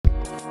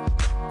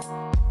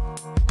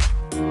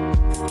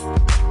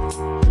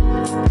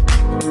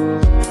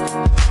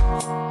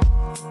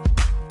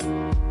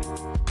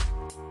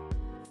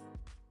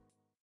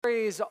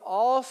series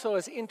also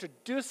is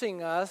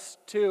introducing us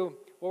to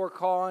what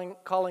we're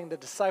calling the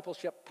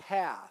discipleship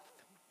path.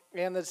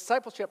 And the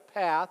discipleship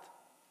path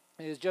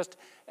is just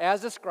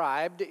as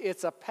described.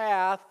 It's a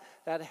path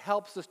that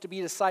helps us to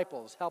be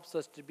disciples, helps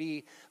us to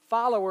be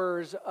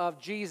followers of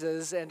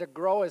Jesus and to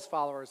grow as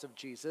followers of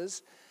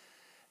Jesus.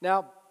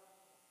 Now,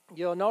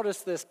 you'll notice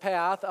this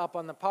path up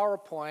on the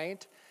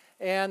PowerPoint,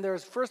 and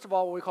there's, first of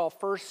all, what we call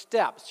first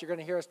steps. You're going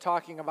to hear us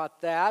talking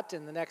about that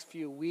in the next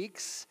few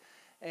weeks,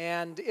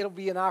 and it'll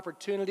be an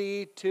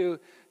opportunity to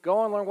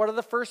go and learn what are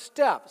the first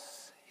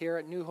steps here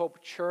at New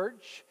Hope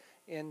Church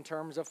in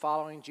terms of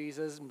following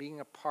Jesus and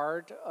being a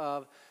part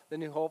of the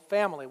New Hope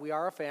family. We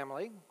are a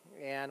family,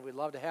 and we'd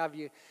love to have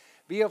you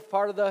be a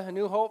part of the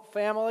New Hope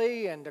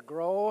family and to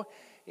grow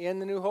in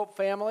the New Hope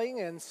family,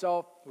 and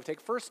so we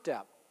take first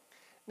step.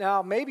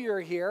 Now, maybe you're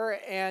here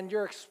and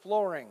you're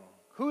exploring,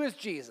 who is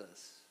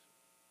Jesus?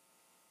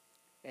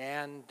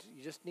 And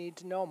you just need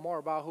to know more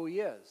about who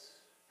he is.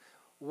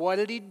 What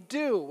did he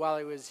do while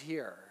he was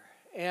here?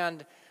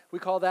 And we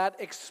call that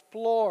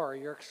explore.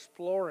 You're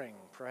exploring,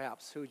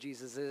 perhaps, who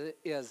Jesus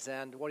is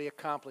and what he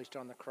accomplished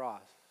on the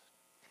cross.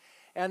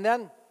 And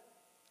then,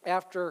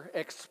 after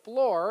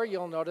explore,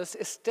 you'll notice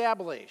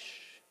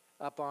establish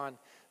up on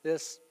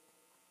this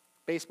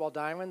baseball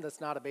diamond.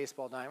 That's not a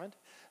baseball diamond.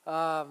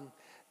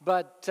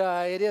 But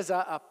it is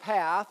a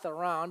path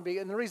around.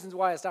 And the reasons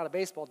why it's not a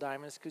baseball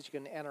diamond is because you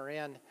can enter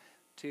in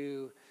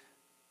to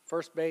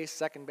first base,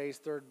 second base,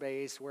 third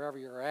base, wherever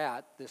you're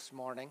at this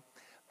morning.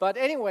 But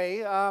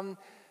anyway,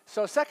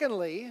 so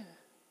secondly,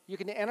 you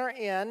can enter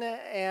in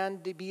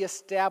and be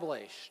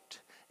established.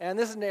 And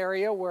this is an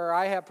area where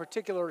I have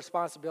particular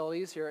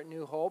responsibilities here at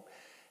New Hope.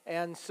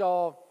 And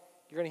so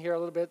you're going to hear a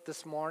little bit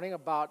this morning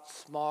about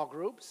small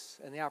groups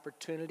and the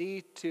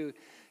opportunity to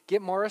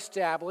get more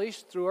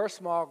established through our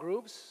small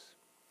groups.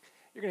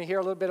 You're going to hear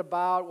a little bit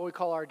about what we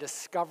call our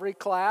discovery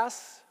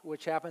class,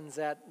 which happens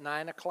at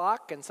 9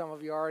 o'clock, and some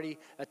of you already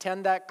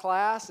attend that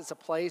class. It's a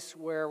place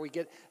where we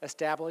get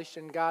established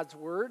in God's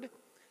Word.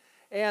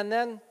 And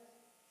then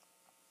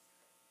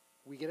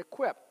we get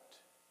equipped.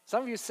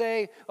 Some of you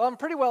say, well, I'm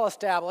pretty well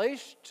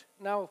established.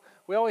 Now,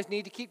 we always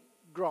need to keep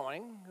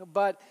growing,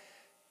 but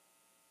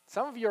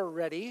some of you are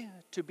ready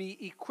to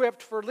be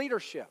equipped for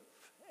leadership.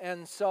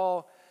 And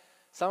so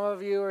some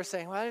of you are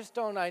saying, well,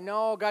 I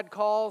know God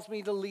calls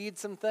me to lead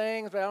some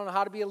things, but I don't know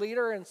how to be a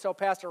leader. And so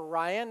Pastor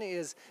Ryan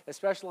is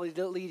especially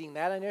leading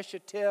that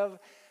initiative,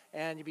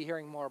 and you'll be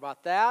hearing more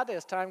about that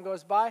as time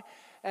goes by.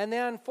 And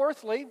then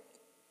fourthly,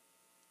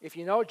 if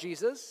you know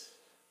Jesus,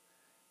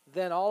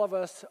 then all of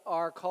us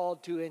are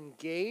called to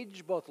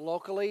engage both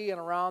locally and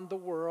around the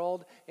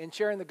world in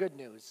sharing the good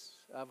news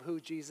of who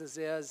Jesus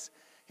is,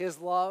 his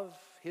love,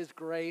 his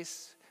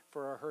grace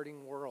for a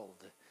hurting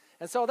world.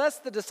 And so that's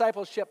the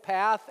discipleship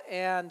path,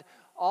 and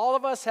all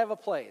of us have a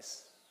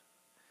place.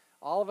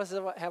 All of us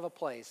have a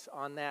place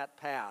on that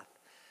path.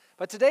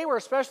 But today we're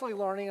especially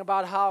learning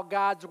about how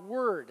God's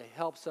Word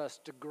helps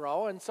us to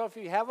grow. And so if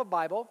you have a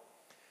Bible,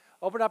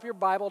 open up your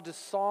Bible to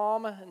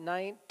Psalm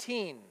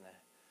 19.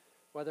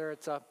 Whether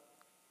it's a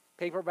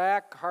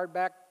paperback,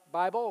 hardback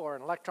Bible, or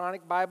an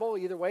electronic Bible,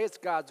 either way, it's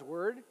God's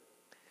Word.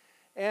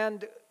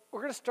 And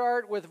we're going to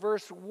start with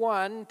verse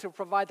 1 to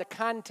provide the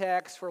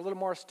context for a little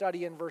more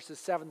study in verses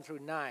 7 through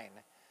 9.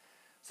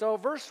 So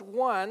verse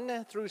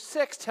 1 through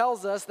 6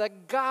 tells us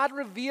that God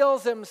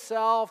reveals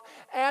himself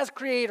as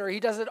creator. He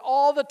does it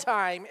all the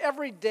time,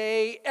 every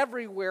day,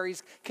 everywhere.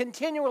 He's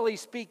continually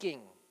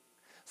speaking.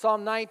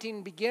 Psalm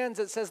 19 begins,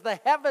 it says, the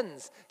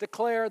heavens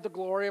declare the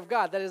glory of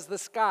God. That is, the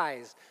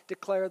skies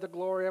declare the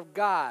glory of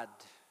God.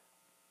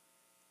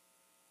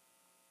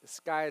 The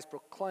skies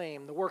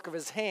proclaim the work of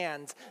his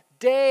hands.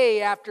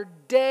 Day after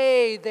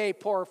day they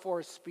pour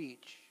forth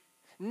speech.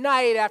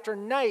 Night after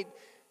night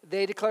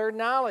they declare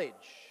knowledge.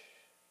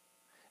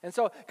 And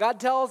so God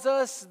tells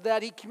us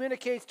that he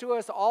communicates to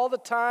us all the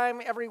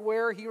time,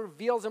 everywhere. He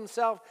reveals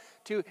himself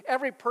to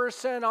every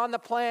person on the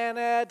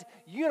planet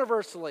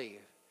universally.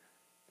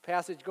 The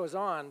passage goes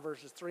on,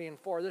 verses 3 and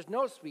 4. There's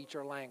no speech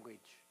or language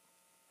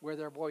where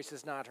their voice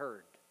is not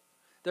heard.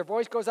 Their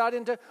voice goes out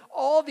into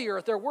all the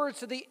earth, their words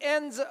to the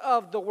ends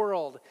of the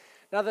world.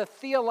 Now, the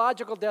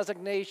theological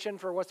designation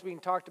for what's being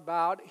talked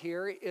about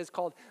here is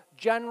called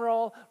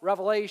general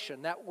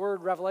revelation. That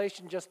word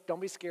revelation, just don't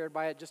be scared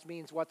by it, just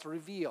means what's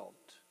revealed.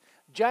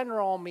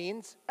 General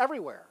means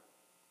everywhere.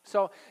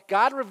 So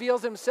God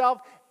reveals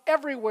himself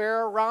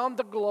everywhere around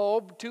the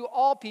globe to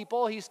all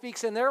people. He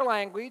speaks in their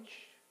language.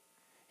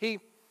 He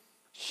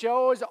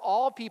shows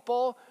all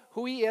people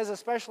who he is,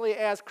 especially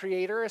as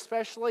creator,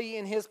 especially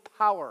in his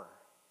power.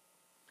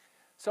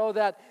 So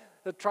that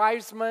the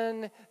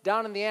tribesman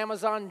down in the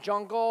Amazon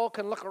jungle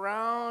can look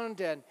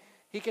around and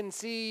he can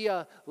see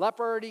a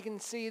leopard, he can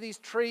see these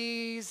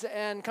trees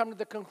and come to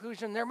the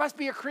conclusion there must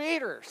be a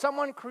creator.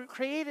 Someone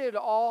created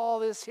all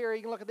this here.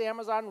 You can look at the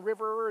Amazon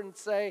River and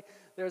say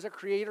there's a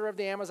creator of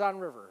the Amazon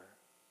River.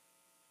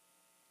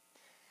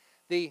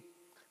 The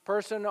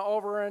person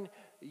over in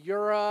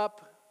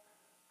Europe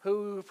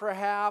who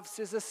perhaps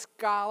is a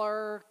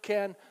scholar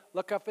can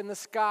look up in the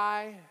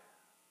sky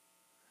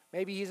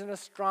Maybe he's an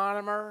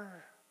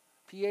astronomer,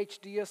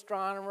 PhD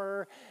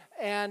astronomer,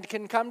 and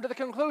can come to the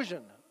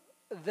conclusion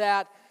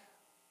that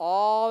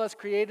all that's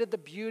created, the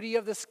beauty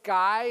of the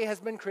sky, has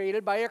been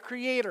created by a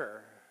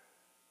creator.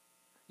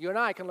 You and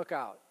I can look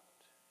out.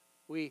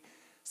 We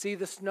see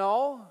the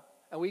snow,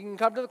 and we can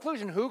come to the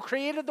conclusion, who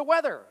created the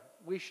weather?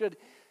 We should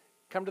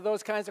come to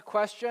those kinds of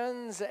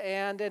questions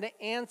and an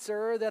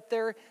answer that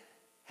there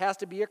has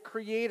to be a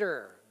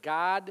creator.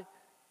 God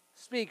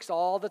speaks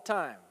all the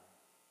time.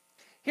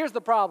 Here's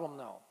the problem,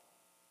 though.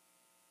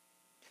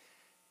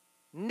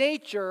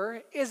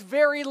 Nature is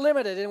very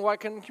limited in what it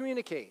can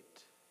communicate.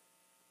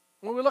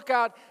 When we look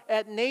out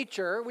at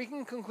nature, we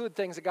can conclude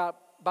things about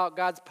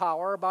God's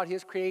power, about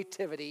his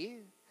creativity,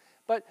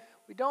 but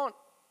we don't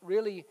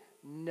really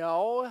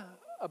know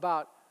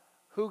about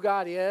who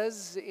God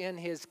is in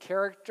his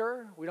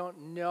character. We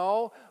don't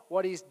know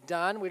what he's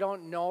done. We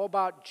don't know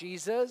about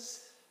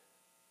Jesus.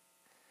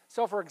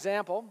 So, for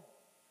example,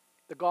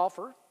 the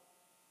golfer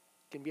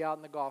can be out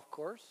in the golf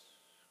course,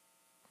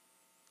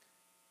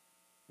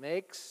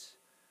 makes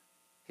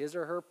his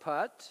or her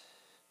putt,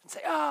 and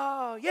say,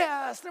 oh,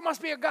 yes, there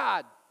must be a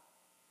God.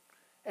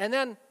 And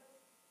then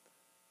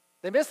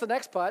they miss the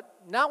next putt.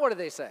 Now what do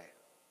they say?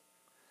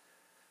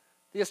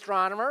 The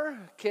astronomer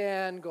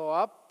can go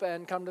up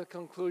and come to the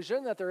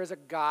conclusion that there is a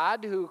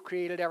God who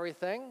created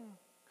everything.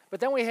 But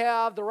then we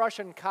have the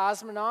Russian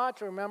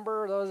cosmonaut.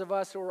 Remember, those of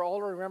us who are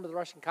older, remember the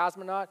Russian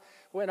cosmonaut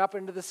went up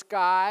into the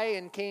sky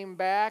and came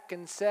back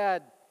and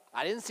said,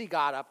 I didn't see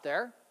God up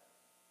there.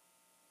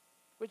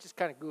 Which is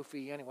kind of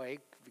goofy anyway,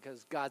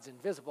 because God's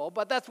invisible,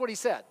 but that's what he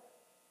said.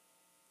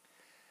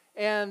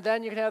 And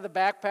then you can have the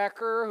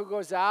backpacker who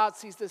goes out,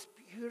 sees this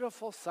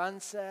beautiful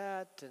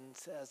sunset, and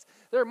says,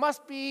 there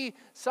must be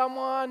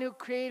someone who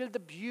created the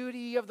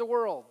beauty of the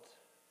world.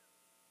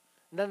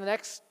 And then the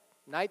next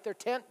night, their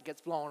tent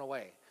gets blown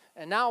away.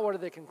 And now what are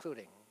they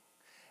concluding?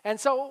 And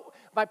so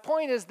my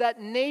point is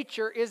that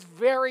nature is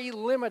very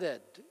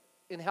limited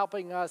in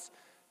helping us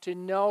to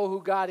know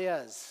who God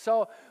is.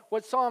 So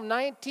what Psalm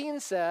 19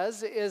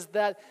 says is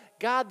that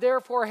God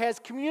therefore has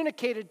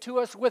communicated to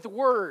us with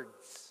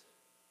words.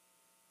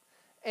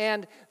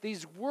 And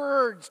these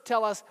words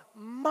tell us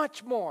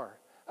much more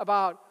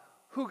about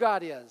who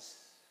God is.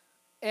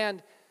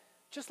 And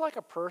just like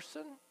a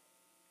person,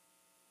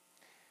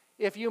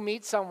 if you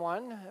meet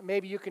someone,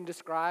 maybe you can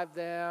describe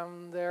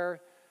them. They're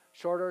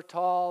short or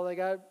tall, they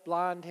got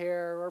blonde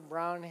hair or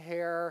brown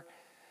hair,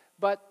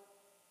 but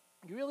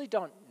you really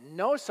don't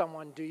know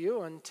someone, do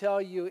you,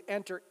 until you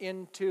enter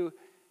into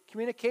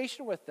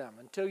communication with them,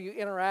 until you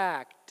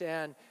interact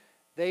and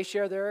they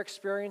share their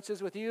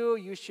experiences with you,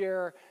 you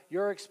share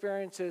your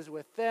experiences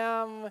with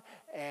them,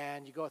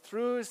 and you go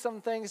through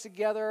some things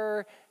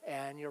together,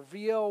 and you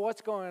reveal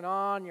what's going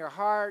on in your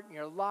heart and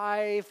your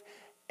life,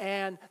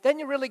 and then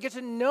you really get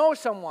to know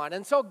someone.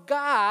 And so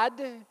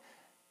God,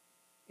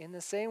 in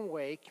the same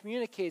way,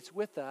 communicates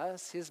with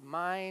us, his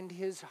mind,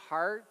 his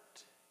heart,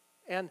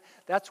 and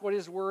that's what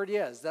his word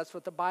is. That's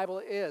what the Bible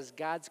is,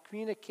 God's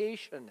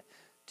communication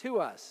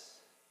to us.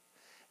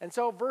 And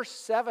so verse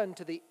 7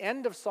 to the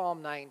end of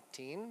Psalm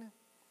 19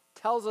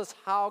 tells us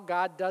how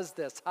God does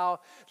this, how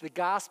the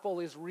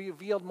gospel is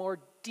revealed more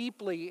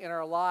deeply in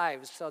our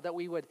lives so that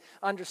we would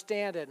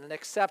understand it and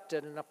accept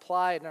it and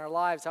apply it in our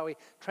lives, how he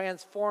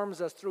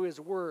transforms us through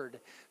his word.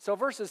 So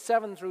verses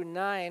 7 through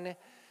 9,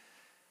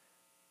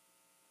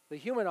 the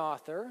human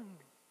author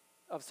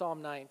of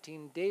Psalm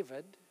 19,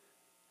 David,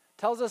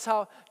 tells us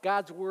how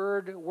God's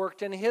word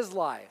worked in his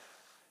life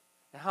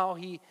and how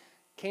he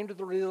came to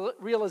the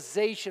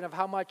realization of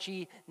how much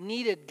he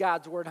needed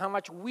God's word, how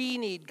much we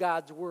need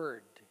God's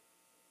word.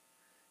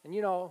 And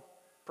you know,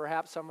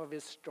 perhaps some of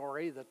his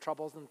story, the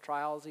troubles and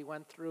trials he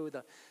went through,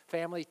 the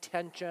family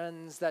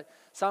tensions, that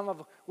some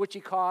of which he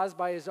caused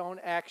by his own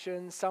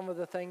actions, some of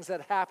the things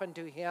that happened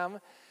to him.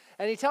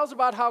 And he tells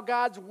about how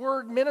God's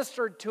word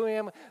ministered to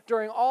him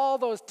during all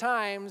those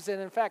times.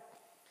 And in fact,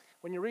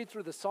 when you read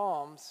through the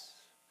Psalms,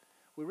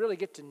 we really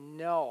get to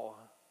know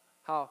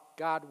how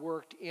God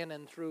worked in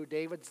and through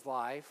David's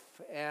life,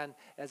 and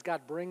as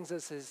God brings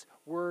us his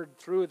word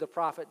through the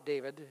prophet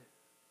David,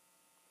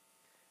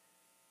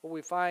 what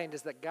we find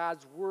is that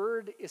God's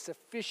word is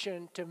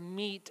sufficient to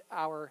meet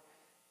our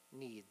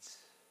needs.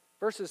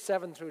 Verses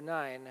 7 through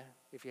 9,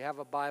 if you have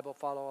a Bible,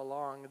 follow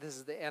along. This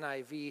is the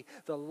NIV.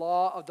 The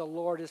law of the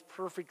Lord is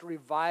perfect,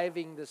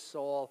 reviving the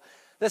soul.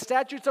 The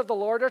statutes of the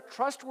Lord are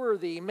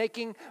trustworthy,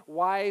 making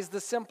wise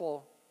the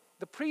simple.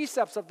 The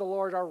precepts of the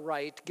Lord are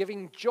right,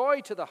 giving joy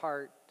to the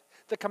heart.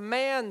 The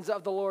commands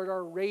of the Lord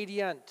are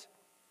radiant,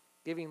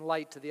 giving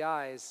light to the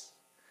eyes.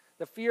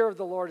 The fear of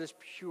the Lord is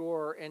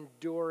pure,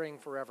 enduring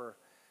forever.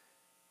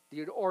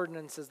 The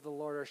ordinances of the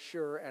Lord are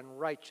sure and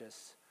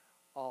righteous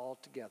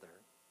altogether.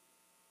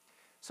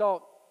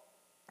 So,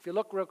 if you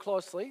look real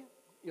closely,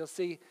 you'll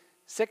see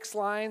 6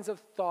 lines of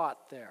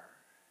thought there.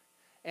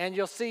 And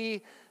you'll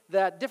see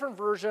that different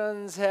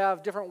versions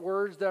have different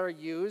words that are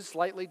used,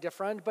 slightly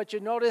different, but you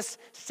notice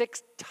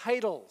 6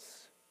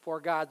 titles for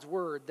God's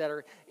word that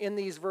are in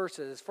these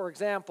verses. For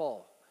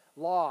example,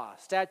 law,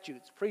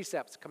 statutes,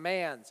 precepts,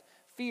 commands,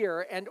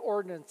 fear, and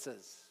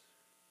ordinances.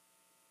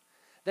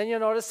 Then you'll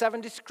notice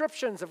 7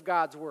 descriptions of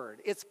God's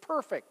word. It's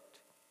perfect.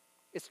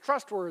 It's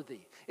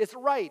trustworthy. It's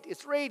right.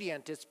 It's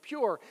radiant. It's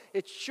pure.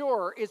 It's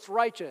sure. It's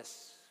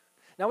righteous.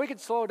 Now we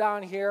could slow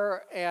down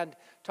here and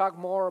talk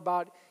more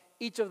about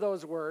each of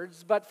those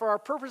words, but for our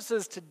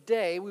purposes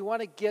today, we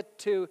want to get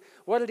to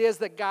what it is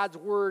that God's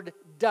word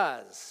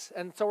does.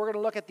 And so we're going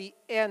to look at the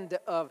end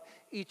of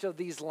each of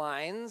these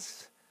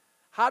lines.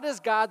 How does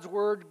God's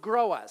word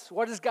grow us?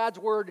 What does God's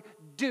word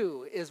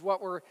do is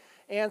what we're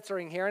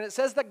answering here. And it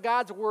says that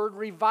God's word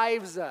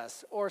revives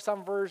us, or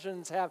some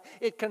versions have,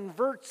 it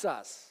converts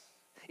us.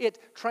 It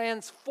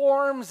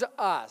transforms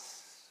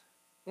us.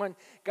 When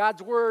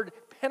God's word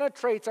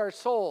penetrates our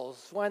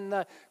souls, when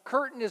the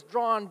curtain is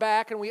drawn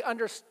back and we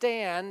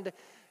understand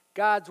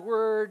God's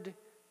word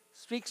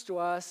speaks to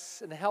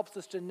us and helps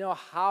us to know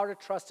how to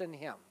trust in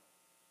Him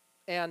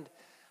and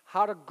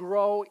how to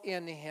grow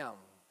in Him,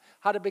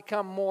 how to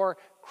become more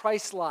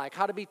Christ-like,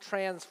 how to be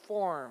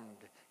transformed.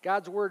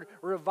 God's word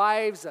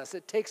revives us.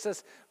 It takes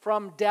us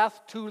from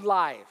death to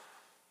life.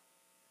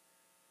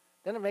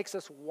 Then it makes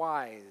us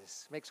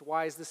wise, makes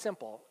wise the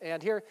simple.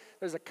 And here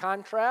there's a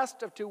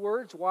contrast of 2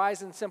 words,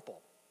 wise and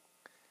simple.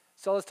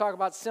 So let's talk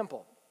about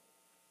simple.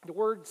 The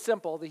word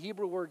simple, the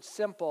Hebrew word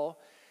simple,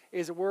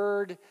 is a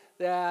word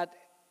that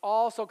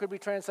also could be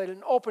translated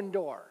an open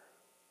door.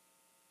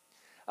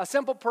 A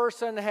simple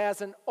person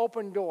has an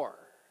open door.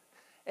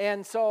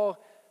 And so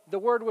the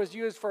word was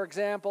used, for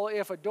example,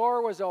 if a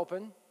door was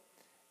open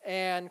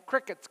and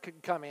crickets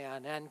could come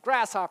in and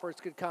grasshoppers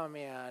could come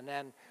in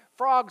and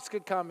frogs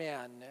could come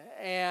in,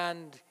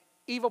 and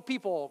evil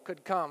people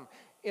could come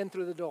in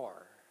through the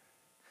door.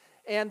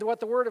 And what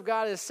the Word of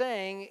God is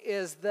saying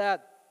is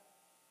that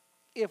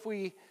if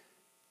we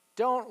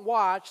don't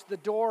watch the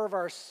door of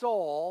our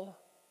soul,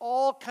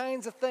 all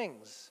kinds of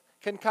things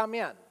can come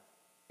in.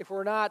 If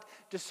we're not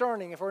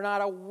discerning, if we're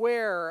not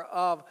aware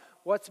of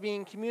what's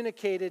being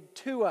communicated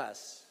to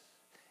us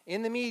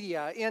in the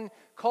media, in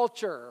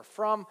culture,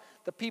 from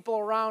the people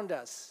around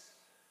us,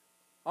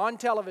 on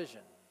television,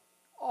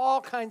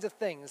 all kinds of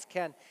things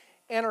can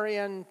enter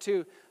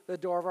into the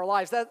door of our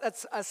lives.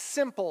 That's a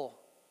simple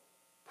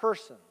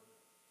person.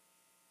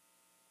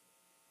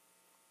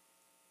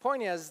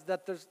 Point is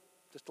that there's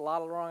just a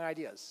lot of wrong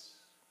ideas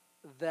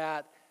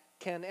that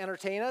can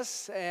entertain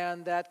us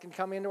and that can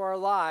come into our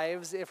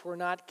lives if we're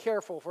not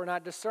careful, if we're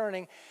not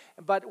discerning.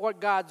 But what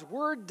God's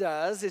word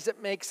does is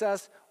it makes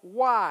us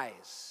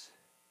wise.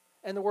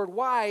 And the word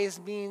wise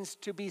means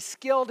to be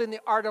skilled in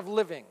the art of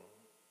living.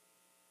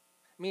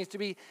 It means to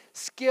be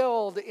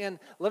skilled in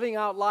living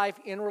out life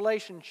in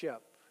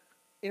relationship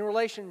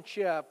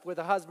with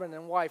a husband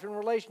and wife, in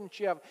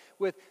relationship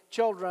with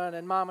children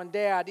and mom and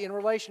dad, in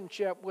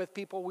relationship with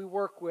people we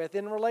work with,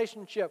 in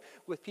relationship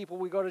with people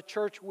we go to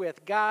church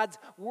with. God's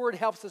word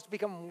helps us to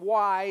become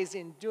wise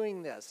in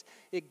doing this.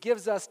 It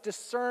gives us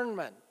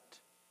discernment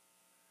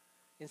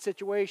in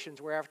situations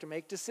where we have to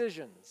make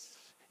decisions.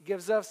 It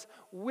gives us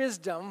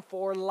wisdom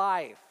for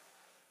life.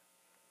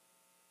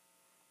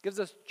 It gives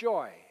us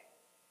joy.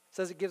 It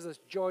says it gives us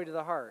joy to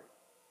the heart.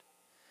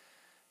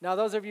 Now,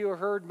 those of you who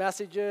heard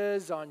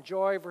messages on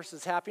joy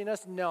versus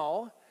happiness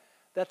know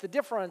that the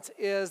difference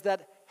is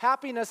that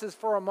happiness is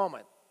for a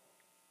moment.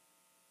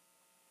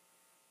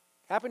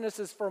 Happiness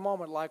is for a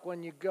moment, like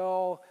when you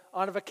go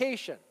on a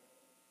vacation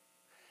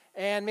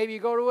and maybe you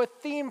go to a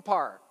theme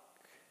park.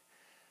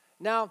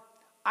 Now,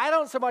 I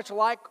don't so much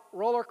like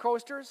roller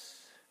coasters,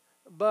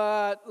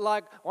 but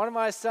like one of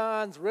my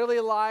sons really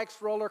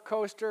likes roller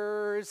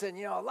coasters and,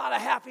 a lot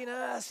of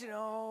happiness,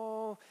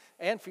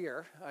 and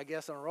fear, I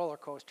guess, on a roller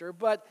coaster.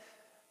 But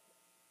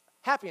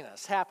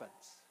happiness happens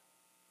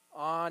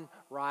on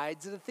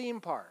rides at a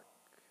theme park.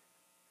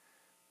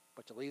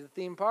 But you leave the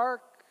theme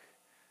park,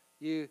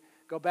 you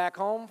go back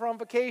home from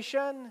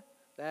vacation,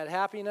 that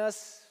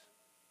happiness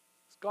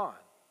is gone.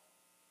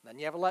 Then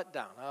you have a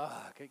letdown.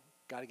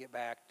 Got to get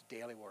back to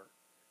daily work.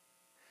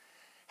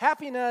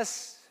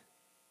 Happiness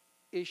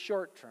is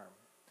short term.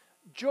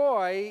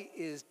 Joy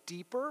is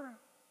deeper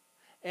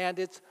and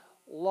it's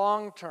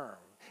long term.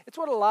 It's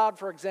what allowed,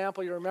 for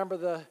example, you remember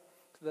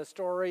the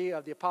story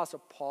of the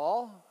Apostle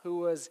Paul who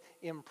was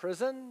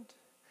imprisoned,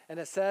 and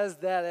it says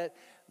that at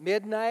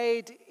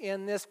midnight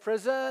in this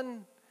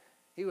prison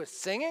he was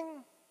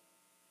singing.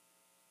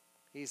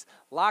 He's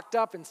locked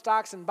up in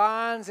stocks and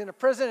bonds in a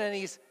prison and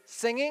he's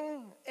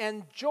singing,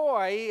 and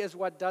joy is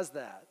what does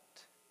that.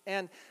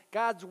 And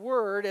God's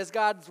word, as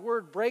God's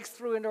word breaks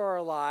through into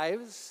our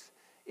lives,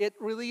 it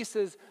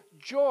releases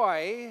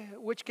joy,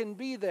 which can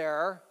be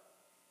there,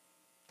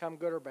 come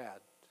good or bad.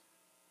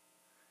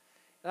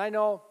 And I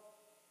know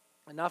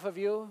enough of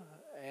you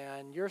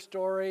and your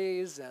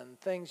stories and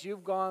things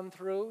you've gone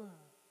through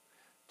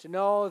to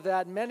know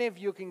that many of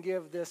you can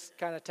give this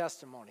kind of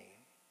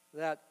testimony,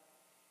 that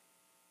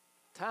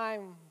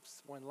times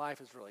when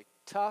life is really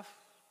tough,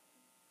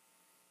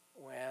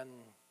 when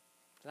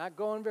it's not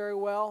going very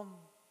well,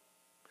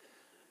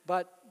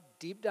 but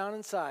deep down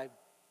inside,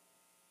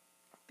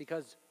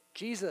 because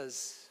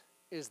Jesus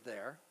is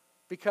there,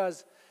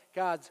 because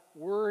God's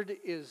word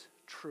is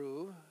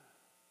true.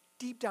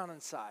 Deep down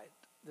inside,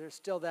 there's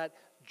still that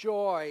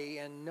joy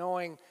in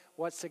knowing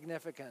what's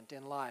significant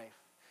in life.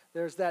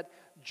 There's that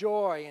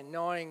joy in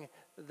knowing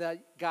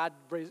that God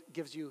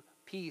gives you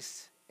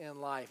peace in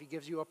life. He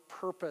gives you a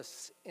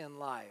purpose in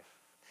life.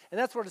 And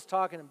that's what it's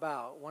talking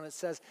about when it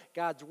says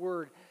God's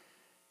word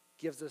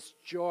gives us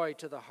joy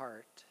to the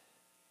heart.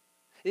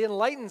 It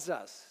enlightens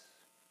us,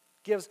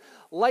 gives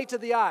light to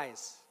the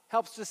eyes,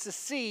 helps us to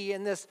see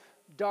in this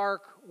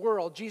dark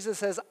world. Jesus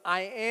says,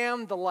 I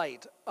am the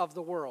light of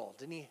the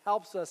world. And he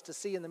helps us to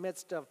see in the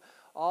midst of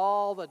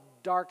all the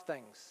dark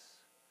things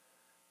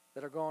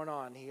that are going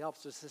on. He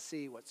helps us to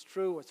see what's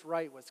true, what's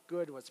right, what's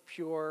good, what's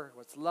pure,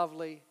 what's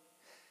lovely.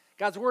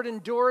 God's word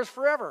endures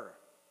forever.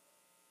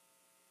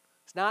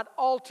 It's not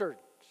altered.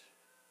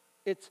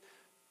 It's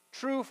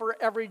true for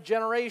every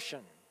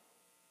generation.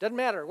 Doesn't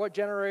matter what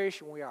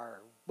generation we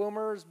are.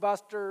 Boomers,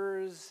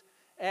 busters,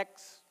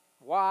 X,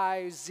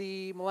 Y,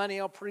 Z,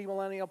 millennial,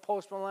 premillennial,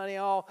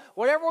 postmillennial,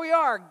 whatever we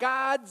are,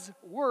 God's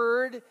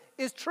word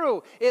is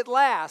true. It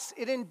lasts.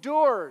 It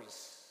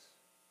endures.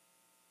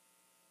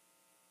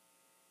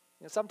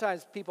 You know,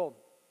 sometimes people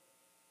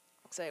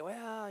say,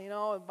 well, you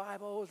know, the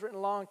Bible was written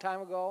a long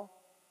time ago.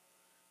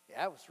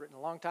 Yeah, it was written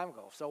a long time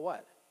ago. So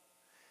what?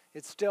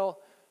 It's still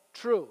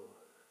true.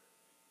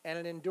 And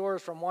it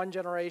endures from one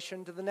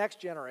generation to the next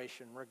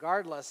generation,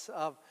 regardless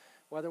of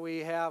whether we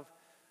have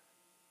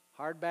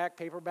hardback,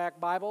 paperback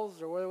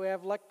Bibles or whether we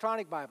have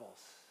electronic Bibles.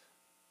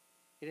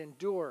 It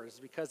endures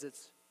because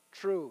it's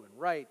true and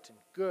right and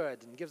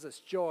good and gives us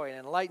joy and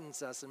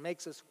enlightens us and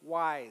makes us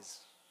wise.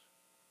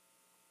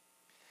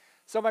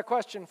 So my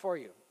question for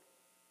you,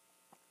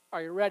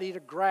 are you ready to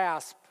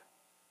grasp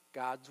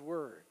God's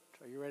word?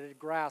 Are you ready to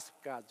grasp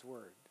God's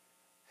word?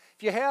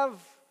 If you have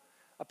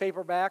a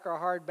paperback or a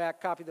hardback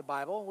copy of the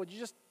Bible, would you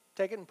just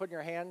take it and put it in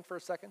your hand for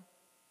a second?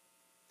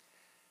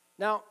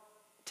 Now,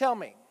 tell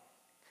me,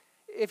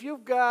 if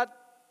you've got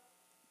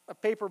a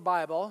paper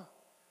Bible,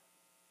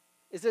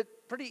 is it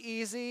pretty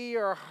easy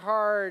or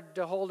hard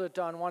to hold it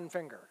on one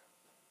finger?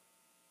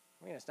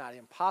 I mean, it's not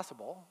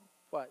impossible,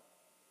 but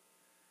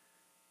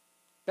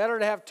better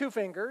to have 2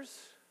 fingers,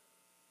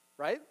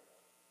 right?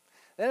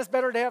 Then it's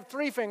better to have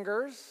 3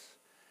 fingers,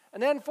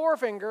 and then 4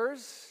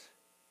 fingers.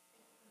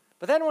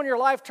 But then when your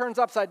life turns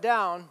upside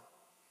down,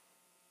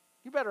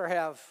 you better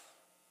have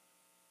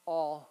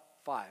all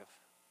 5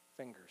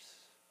 fingers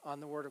on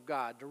the Word of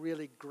God to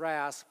really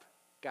grasp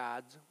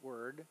God's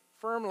Word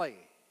firmly.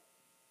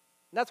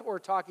 And that's what we're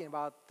talking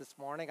about this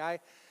morning. I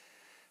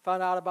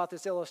found out about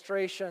this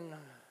illustration,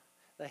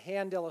 the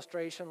hand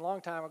illustration, a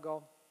long time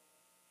ago.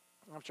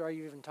 I'm sure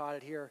you've even taught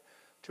it here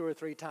 2 or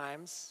 3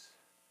 times.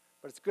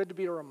 But it's good to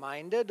be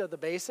reminded of the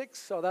basics,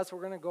 so that's what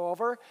we're going to go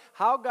over.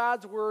 How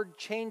God's Word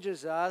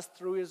changes us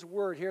through His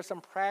Word. Here's some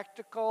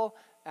practical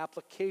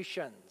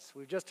applications.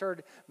 We've just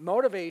heard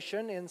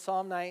motivation in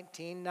Psalm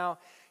 19. Now,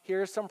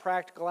 here's some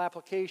practical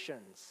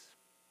applications.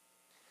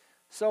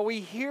 So we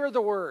hear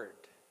the Word.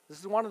 This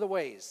is one of the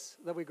ways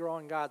that we grow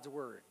in God's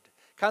Word.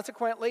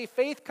 Consequently,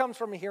 faith comes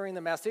from hearing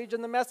the message,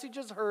 and the message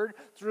is heard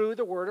through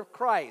the Word of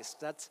Christ.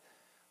 That's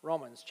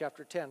Romans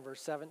chapter 10,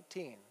 verse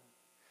 17.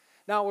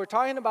 Now, we're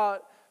talking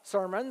about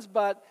sermons,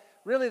 but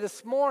really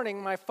this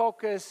morning my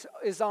focus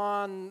is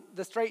on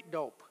the straight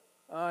dope,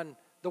 on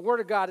the Word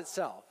of God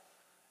itself.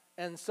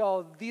 And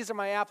so these are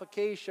my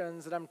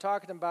applications that I'm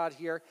talking about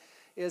here,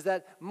 is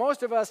that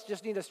most of us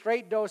just need a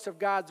straight dose of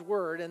God's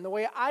Word. And the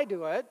way I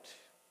do it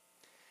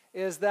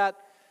is that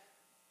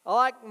I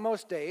like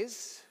most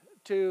days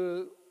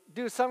to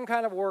do some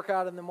kind of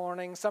workout in the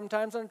morning,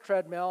 sometimes on a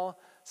treadmill,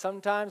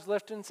 sometimes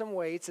lifting some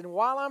weights. And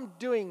while I'm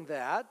doing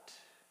that,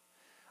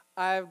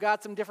 I've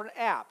got some different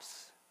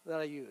apps that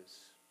I use.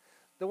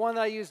 The one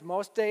that I use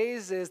most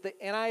days is the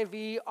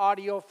NIV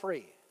Audio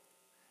Free.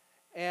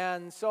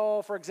 And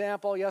so, for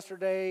example,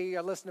 yesterday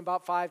I listened to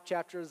about 5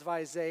 chapters of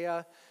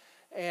Isaiah,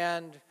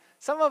 and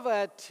some of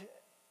it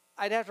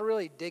I'd have to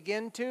really dig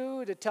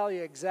into to tell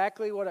you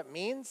exactly what it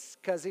means,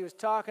 because he was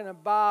talking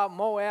about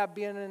Moab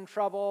being in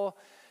trouble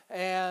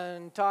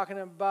and talking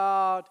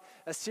about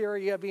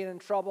Assyria being in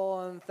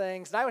trouble and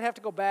things. And I would have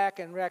to go back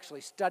and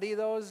actually study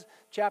those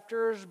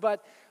chapters,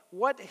 but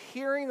what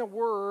hearing the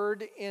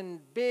Word in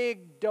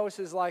big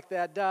doses like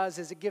that does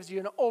is it gives you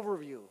an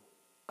overview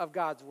of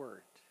God's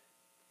Word.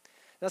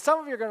 Now, some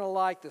of you are going to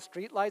like the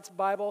Streetlights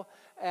Bible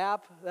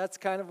app. That's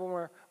kind of a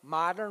more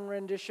modern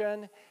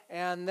rendition.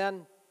 And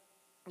then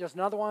there's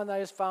another one that I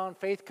just found,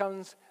 Faith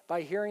Comes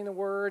by Hearing the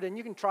Word. And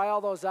you can try all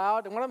those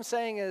out. And what I'm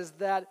saying is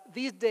that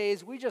these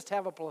days we just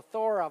have a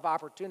plethora of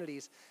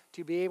opportunities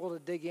to be able to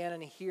dig in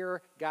and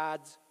hear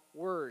God's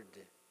Word.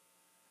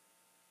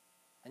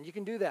 And you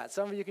can do that.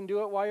 Some of you can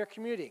do it while you're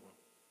commuting.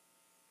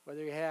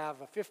 Whether you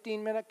have a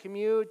 15-minute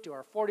commute or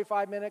a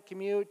 45-minute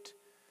commute,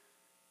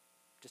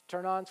 just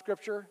turn on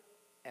Scripture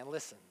and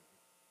listen.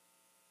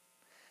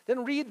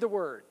 Then read the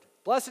Word.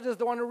 Blessed is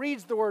the one who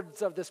reads the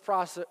words of this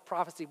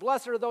prophecy.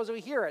 Blessed are those who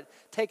hear it.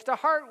 Take to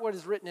heart what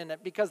is written in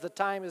it, because the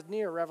time is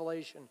near,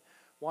 Revelation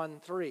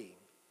 1:3.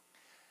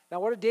 Now,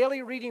 what a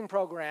daily reading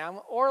program,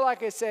 or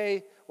like I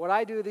say, what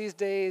I do these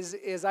days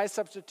is I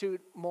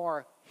substitute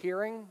more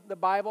hearing the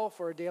Bible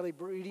for a daily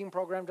reading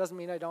program. Doesn't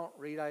mean I don't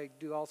read. I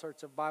do all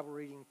sorts of Bible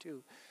reading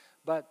too.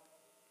 But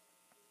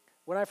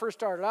when I first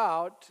started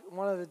out,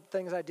 one of the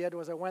things I did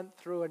was I went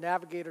through a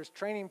navigator's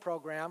training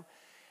program,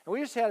 and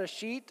we just had a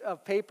sheet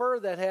of paper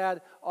that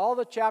had all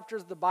the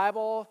chapters of the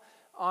Bible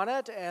on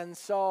it. And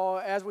so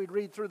as we'd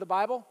read through the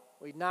Bible,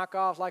 we'd knock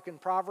off, like in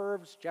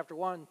Proverbs, chapter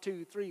 1,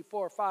 2, 3,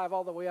 4, 5,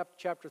 all the way up to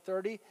chapter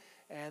 30,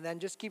 and then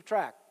just keep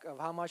track of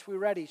how much we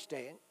read each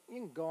day. And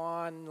you can go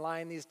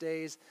online these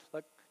days,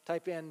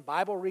 type in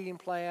Bible reading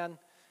plan,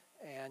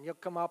 and you'll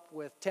come up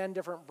with 10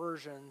 different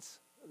versions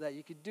that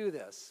you could do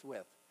this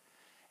with.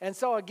 And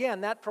so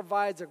again, that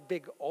provides a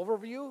big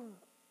overview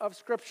of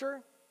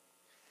Scripture.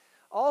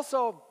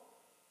 Also,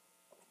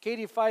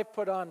 Katie Fife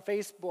put on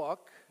Facebook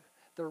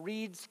the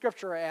Read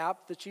Scripture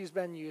app that she's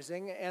been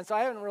using. And so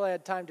I haven't really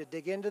had time to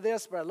dig into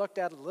this, but I looked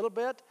at it a little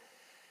bit.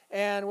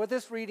 And what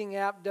this reading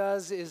app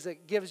does is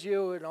it gives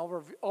you an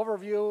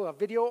overview, a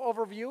video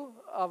overview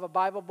of a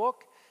Bible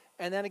book.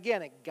 And then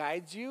again, it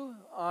guides you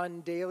on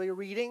daily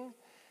reading.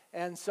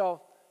 And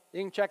so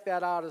you can check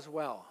that out as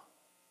well.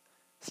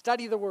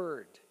 Study the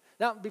Word.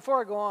 Now, before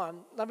I go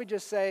on, let me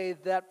just say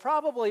that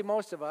probably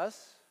most of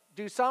us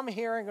do some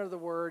hearing of the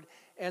Word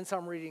and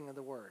some reading of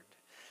the Word.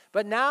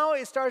 But now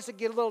it starts to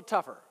get a little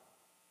tougher.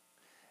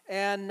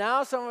 And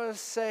now some of us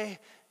say,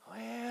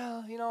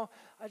 well,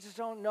 I just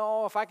don't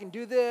know if I can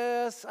do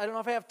this. I don't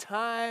know if I have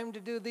time to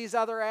do these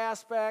other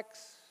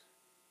aspects.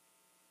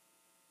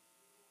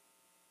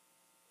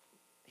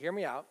 Hear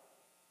me out.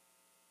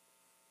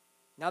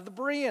 Now the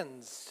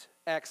Bereans,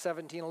 Acts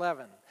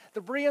 17:11.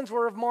 The Bereans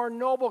were of more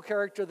noble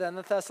character than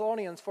the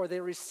Thessalonians, for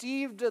they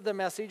received the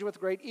message with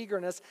great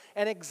eagerness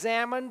and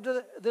examined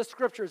the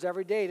Scriptures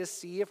every day to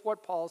see if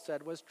what Paul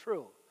said was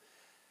true.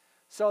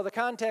 So the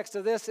context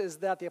of this is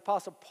that the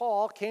Apostle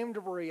Paul came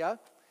to Berea,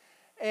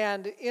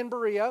 and in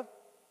Berea,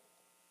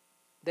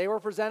 they were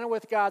presented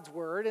with God's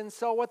Word, and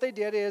so what they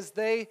did is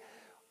they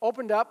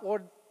opened up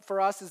what for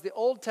us is the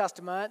Old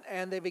Testament,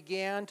 and they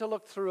began to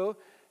look through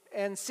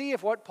and see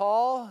if what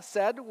Paul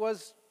said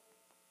was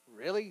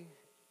really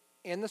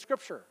in the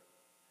Scripture.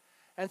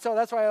 And so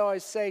that's why I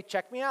always say,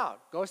 check me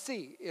out. Go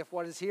see if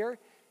what is here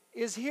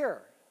is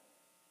here.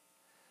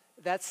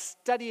 That's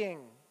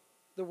studying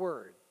the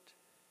Word.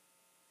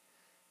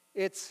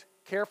 It's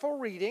careful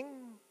reading,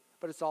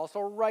 but it's also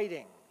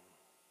writing.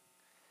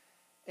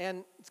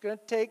 And it's going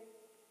to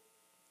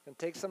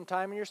take some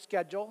time in your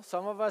schedule.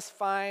 Some of us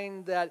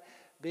find that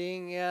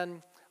being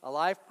in a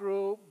life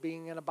group,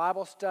 being in a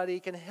Bible study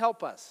can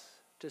help us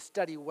to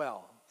study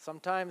well.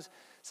 Sometimes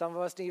some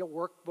of us need a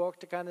workbook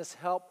to kind of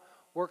help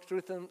work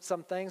through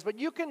some things. But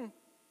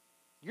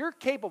you're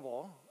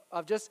capable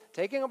of just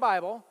taking a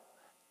Bible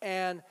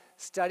and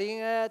studying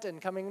it and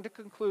coming to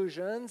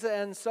conclusions.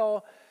 And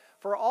so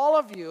for all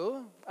of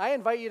you, I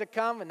invite you to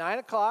come at 9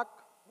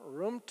 o'clock,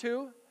 room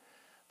 2,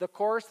 the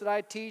course that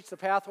I teach, the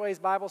Pathways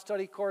Bible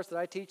Study course that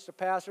I teach to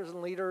pastors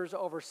and leaders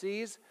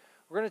overseas.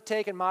 We're going to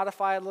take and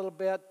modify it a little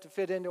bit to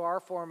fit into our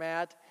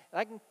format.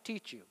 And I can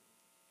teach you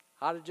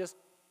how to just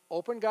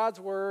open God's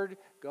Word,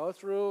 go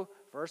through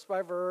verse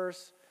by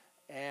verse,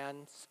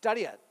 and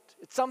study it.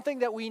 It's something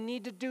that we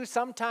need to do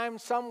sometime,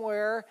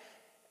 somewhere.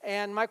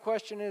 And my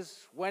question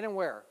is, when and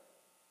where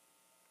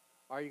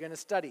are you going to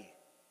study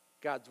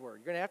God's Word?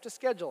 You're going to have to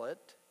schedule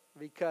it,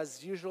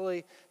 because usually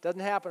it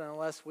doesn't happen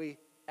unless we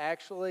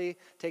actually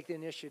take the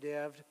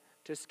initiative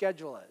to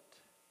schedule it.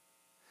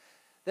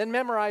 Then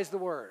memorize the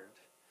Word.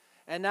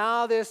 And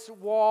now this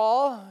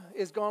wall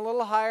is going a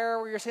little higher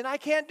where you're saying, I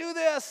can't do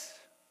this.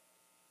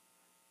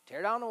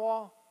 Tear down the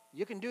wall.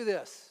 You can do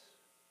this.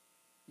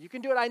 You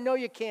can do it. I know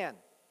you can.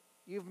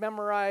 You've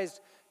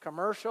memorized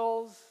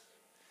commercials.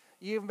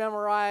 You've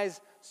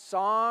memorized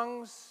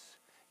songs.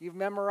 You've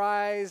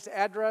memorized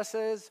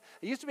addresses.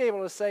 I used to be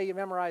able to say you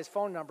memorize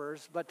phone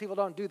numbers, but people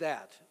don't do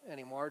that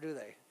anymore, do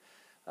they?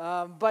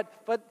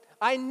 But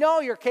I know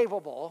you're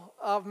capable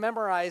of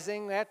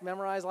memorizing. We have to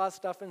memorize a lot of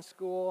stuff in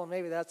school, and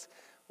maybe that's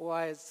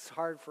why it's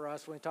hard for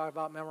us when we talk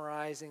about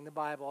memorizing the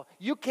Bible.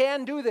 You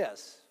can do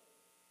this.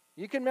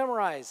 You can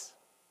memorize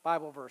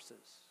Bible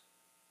verses.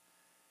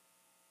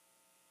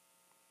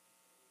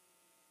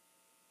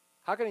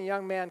 How can a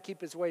young man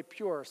keep his way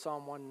pure,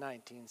 Psalm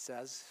 119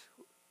 says.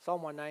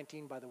 Psalm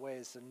 119, by the way,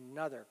 is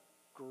another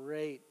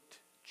great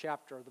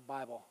chapter of the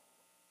Bible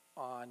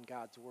on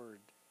God's Word.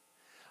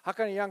 How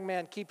can a young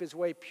man keep his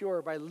way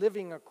pure? By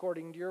living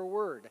according to your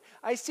word.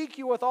 I seek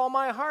you with all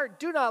my heart.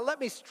 Do not let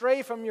me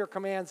stray from your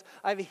commands.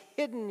 I've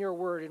hidden your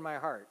word in my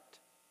heart.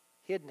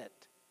 Hidden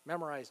it,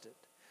 memorized it,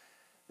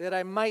 that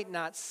I might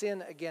not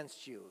sin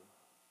against you.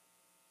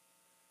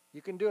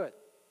 You can do it.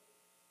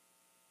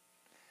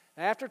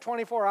 After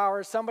 24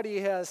 hours, somebody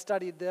has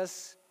studied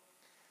this.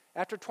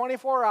 After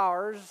 24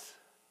 hours,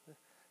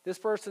 this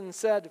person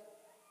said,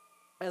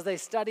 as they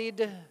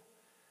studied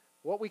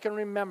what we can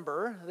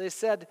remember, they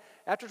said,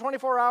 after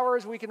 24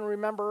 hours, we can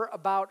remember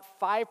about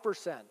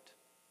 5%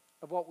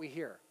 of what we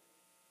hear.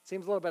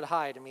 Seems a little bit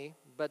high to me,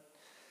 but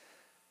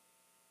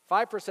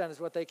 5% is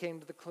what they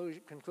came to the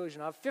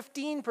conclusion of.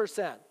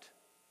 15%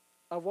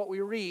 of what we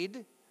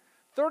read.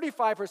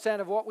 35%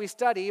 of what we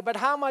study. But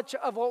how much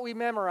of what we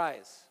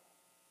memorize?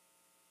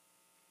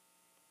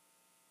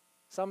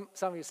 Some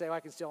of you say, well, I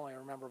can still only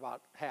remember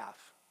about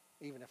half,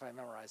 even if I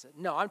memorize it.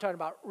 No, I'm talking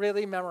about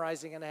really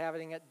memorizing and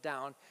having it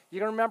down.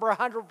 You're going to remember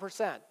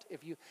 100%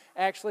 if you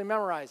actually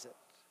memorize it.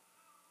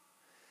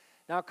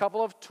 Now, a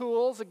couple of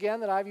tools,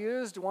 again, that I've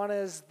used. One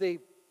is the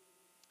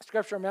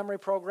Scripture Memory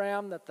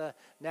Program that the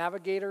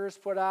Navigators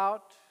put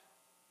out.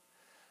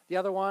 The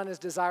other one is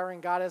Desiring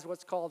God as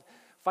what's called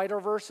Fighter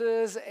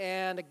Verses.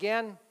 And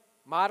again,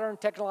 modern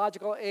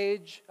technological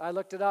age, I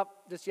looked it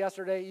up just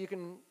yesterday, you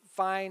can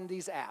find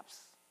these apps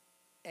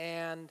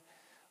and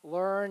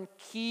learn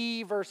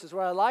key verses.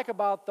 What I like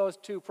about those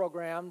two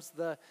programs,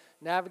 the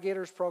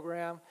Navigators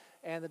program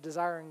and the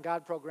Desiring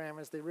God program,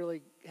 is they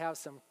really have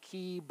some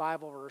key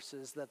Bible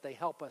verses that they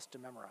help us to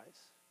memorize.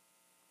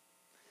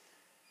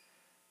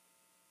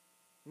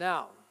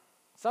 Now,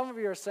 some of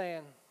you are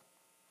saying,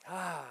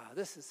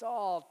 this is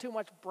all too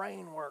much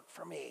brain work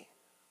for me.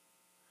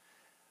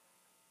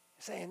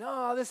 You're saying,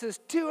 oh, this is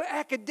too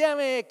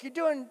academic. You're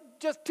doing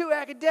just too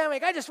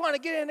academic. I just want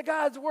to get into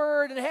God's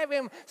Word and have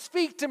Him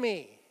speak to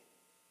me.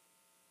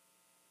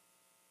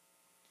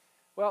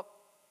 Well,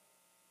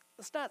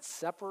 let's not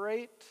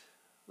separate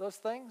those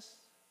things.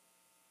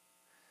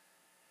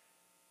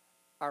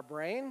 Our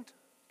brain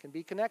can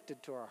be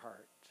connected to our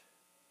heart,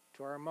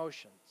 to our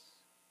emotions,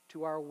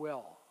 to our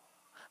will.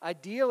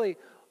 Ideally,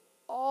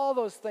 all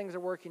those things are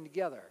working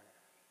together.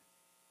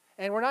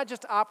 And we're not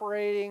just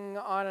operating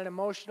on an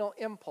emotional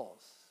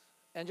impulse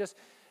and just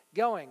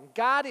going.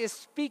 God is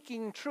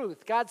speaking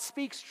truth. God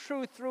speaks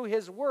truth through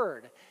His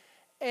Word.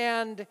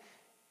 And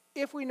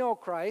if we know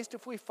Christ,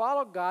 if we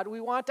follow God, we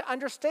want to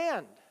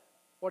understand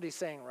what He's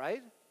saying,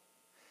 right?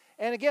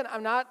 And again, we're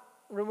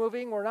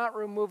not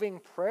removing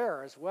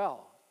prayer as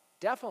well.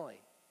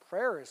 Definitely,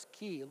 prayer is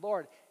key.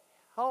 Lord,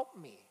 help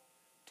me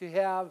to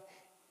have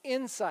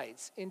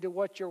insights into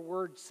what your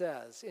Word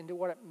says, into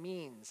what it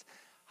means,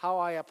 how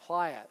I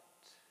apply it.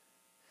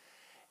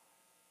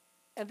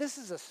 And this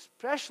is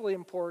especially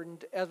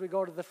important as we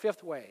go to the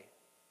fifth way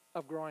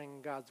of growing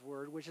in God's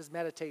Word, which is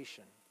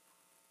meditation.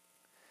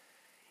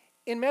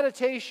 In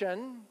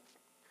meditation,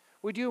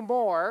 we do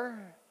more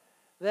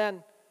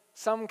than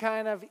some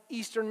kind of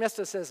Eastern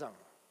mysticism.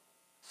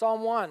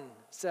 Psalm 1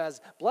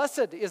 says,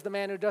 "Blessed is the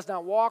man who does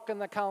not walk in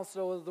the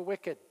counsel of the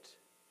wicked,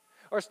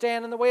 or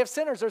stand in the way of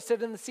sinners, or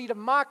sit in the seat of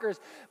mockers,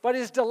 but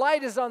his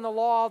delight is on the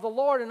law of the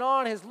Lord, and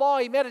on his law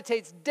he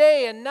meditates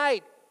day and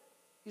night.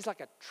 He's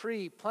like a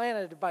tree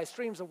planted by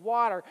streams of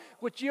water,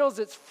 which yields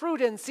its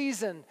fruit in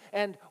season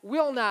and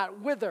will not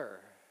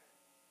wither."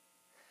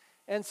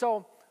 And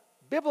so,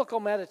 biblical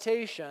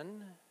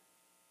meditation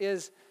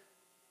is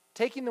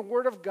taking the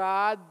Word of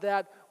God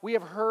that we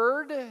have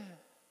heard,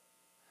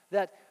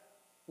 that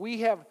we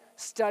have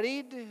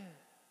studied,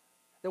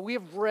 that we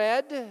have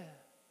read,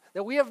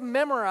 that we have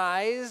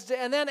memorized,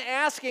 and then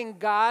asking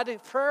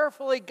God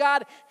prayerfully,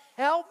 God,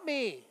 help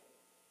me.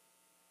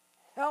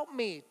 Help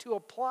me to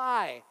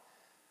apply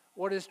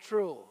what is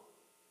true.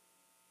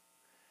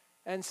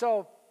 And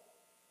so,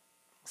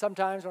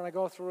 sometimes when I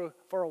go through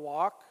for a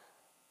walk,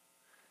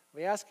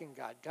 we asking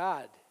God,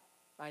 God,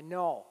 I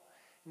know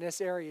in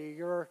this area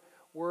your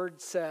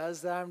Word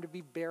says that I'm to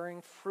be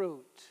bearing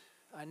fruit.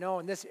 I know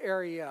in this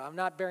area I'm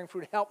not bearing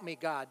fruit. Help me,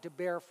 God, to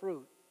bear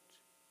fruit.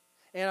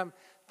 And I'm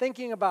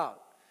thinking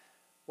about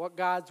what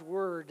God's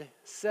Word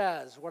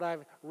says, what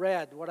I've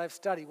read, what I've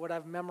studied, what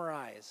I've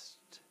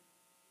memorized.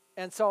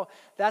 And so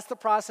that's the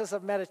process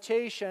of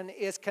meditation,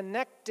 is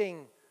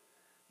connecting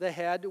the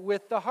head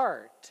with the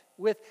heart,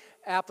 with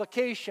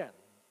application,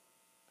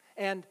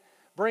 and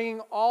bringing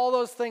all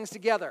those things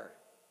together.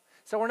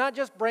 So we're not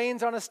just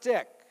brains on a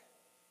stick.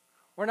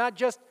 We're not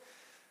just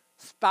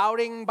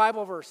spouting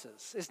Bible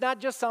verses. It's not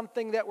just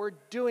something that we're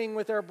doing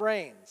with our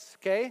brains,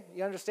 okay?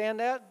 You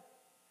understand that?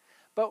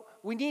 But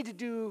we need to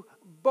do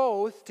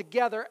both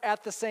together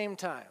at the same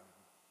time.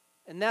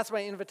 And that's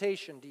my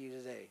invitation to you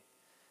today,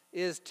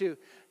 is to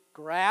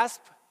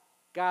grasp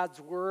God's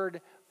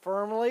Word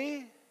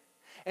firmly.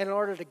 And in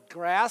order to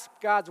grasp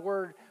God's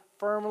Word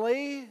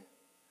firmly,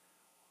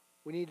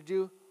 we need to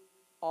do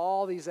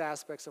all these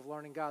aspects of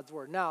learning God's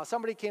Word. Now,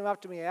 somebody came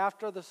up to me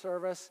after the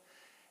service,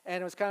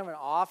 and it was kind of an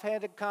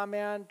offhanded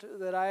comment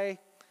that I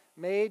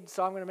made,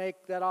 so I'm going to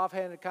make that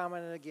offhanded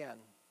comment again.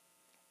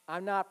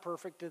 I'm not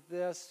perfect at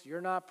this.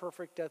 You're not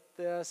perfect at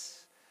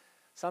this.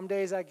 Some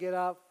days I get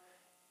up,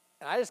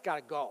 and I just got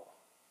to go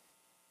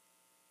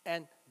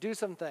and do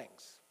some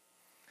things.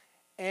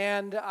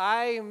 And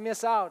I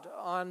miss out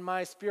on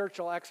my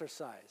spiritual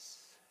exercise.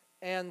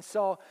 And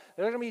so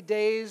there are going to be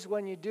days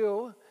when you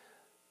do,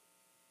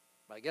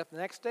 but I get up the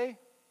next day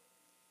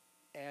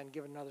and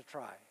give it another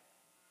try.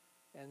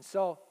 And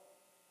so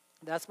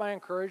that's my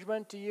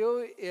encouragement to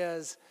you,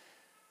 is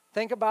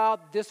think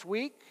about this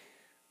week,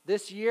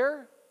 this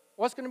year,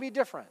 what's going to be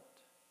different?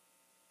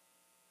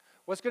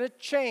 What's going to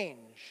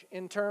change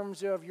in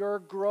terms of your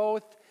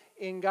growth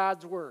in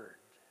God's Word?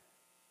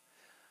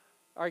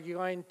 Are you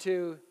going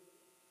to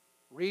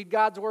read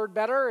God's word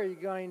better? Are you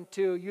going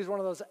to use one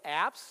of those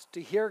apps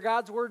to hear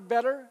God's word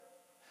better?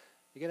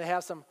 You're going to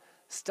have some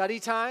study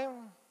time?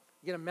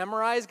 You're going to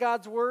memorize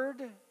God's word?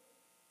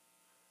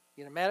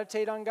 You're going to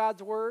meditate on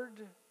God's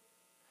word?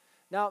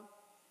 Now,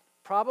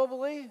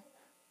 probably,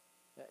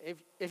 if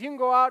you can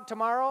go out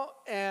tomorrow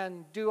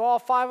and do all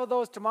 5 of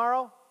those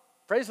tomorrow,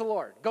 praise the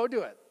Lord. Go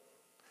do it.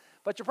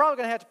 But you're probably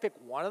going to have to pick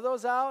one of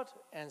those out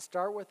and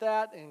start with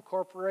that and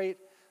incorporate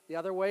the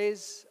other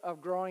ways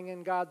of growing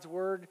in God's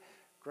word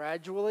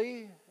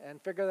gradually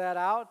and figure that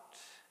out.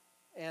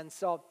 And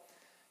so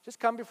just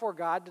come before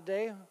God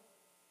today.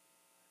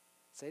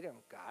 Say to him,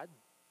 God,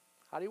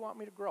 how do you want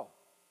me to grow?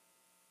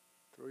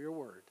 Through your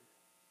word.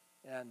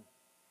 And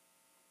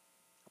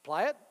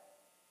apply it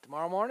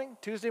tomorrow morning,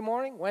 Tuesday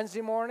morning,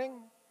 Wednesday morning.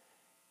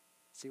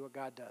 See what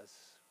God does.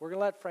 We're going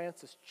to let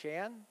Francis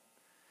Chan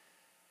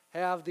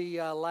have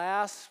the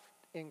last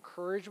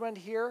encouragement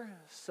here.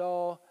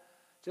 So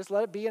just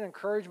let it be an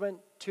encouragement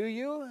to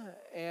you.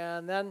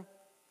 And then,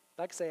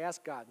 like I say,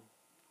 ask God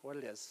what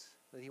it is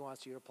that he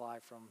wants you to apply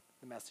from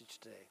the message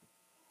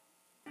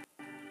today.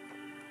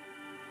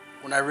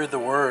 When I read the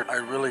word, I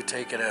really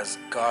take it as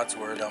God's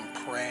word. I'm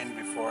praying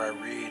before I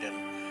read, and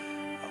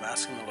I'm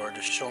asking the Lord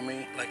to show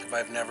me, like if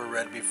I've never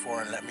read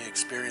before, and let me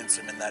experience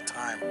him in that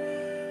time.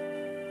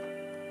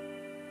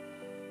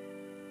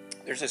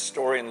 There's a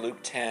story in Luke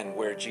 10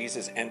 where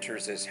Jesus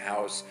enters this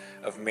house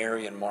of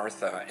Mary and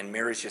Martha, and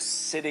Mary's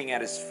just sitting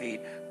at his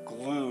feet,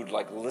 glued,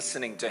 like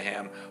listening to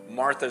him.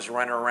 Martha's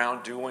running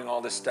around doing all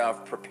this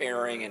stuff,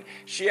 preparing, and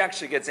she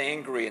actually gets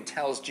angry and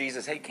tells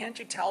Jesus, hey, can't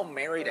you tell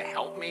Mary to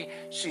help me?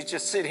 She's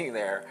just sitting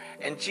there.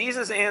 And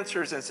Jesus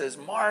answers and says,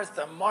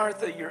 Martha,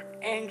 Martha, you're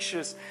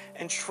anxious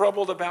and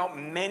troubled about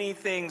many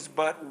things,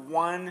 but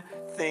one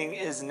thing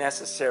is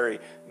necessary.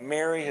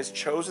 Mary has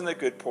chosen the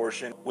good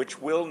portion,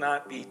 which will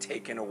not be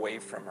taken away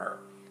from her.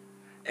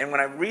 And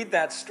when I read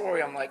that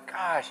story, I'm like,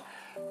 gosh,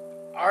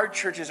 our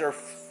churches are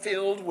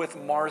filled with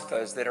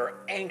Marthas that are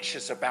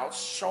anxious about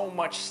so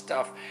much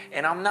stuff.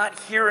 And I'm not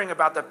hearing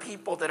about the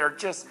people that are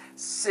just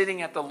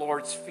sitting at the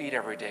Lord's feet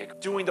every day,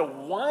 doing the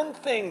one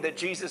thing that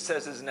Jesus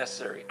says is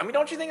necessary. I mean,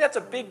 don't you think that's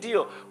a big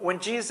deal when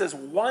Jesus says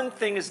one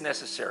thing is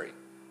necessary?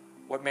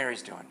 What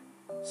Mary's doing,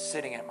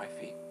 sitting at my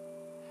feet.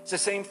 It's the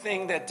same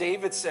thing that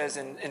David says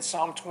in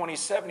Psalm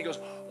 27. He goes,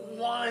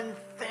 one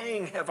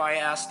thing have I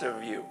asked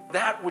of you,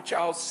 that which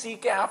I'll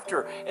seek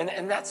after,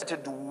 and that's to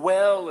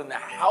dwell in the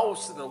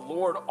house of the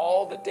Lord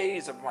all the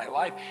days of my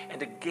life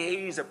and to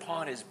gaze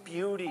upon his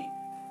beauty.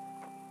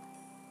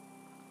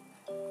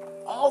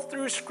 All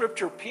through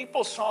Scripture,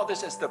 people saw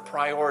this as the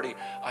priority.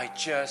 I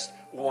just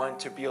want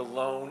to be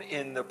alone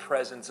in the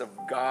presence of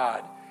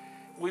God.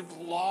 We've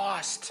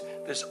lost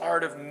this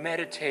art of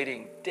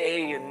meditating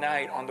day and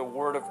night on the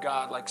Word of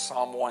God, like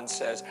Psalm 1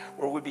 says,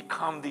 where we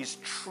become these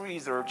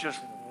trees that are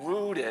just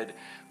rooted,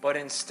 but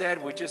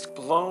instead we're just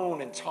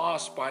blown and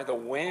tossed by the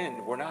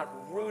wind. We're not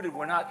rooted,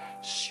 we're not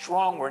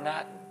strong, we're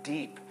not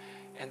deep.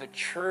 And the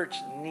church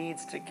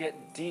needs to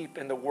get deep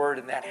in the Word,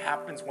 and that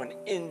happens when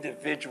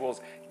individuals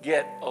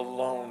get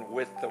alone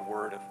with the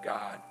Word of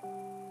God.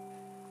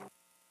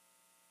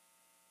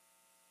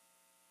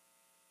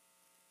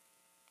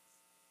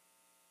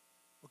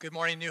 Good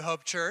morning, New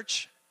Hope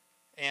Church.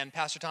 And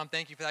Pastor Tom,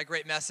 thank you for that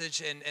great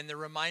message and the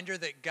reminder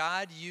that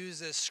God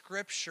uses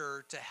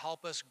Scripture to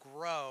help us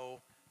grow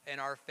in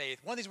our faith.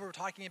 One of the things we're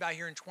talking about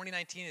here in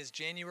 2019 is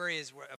January is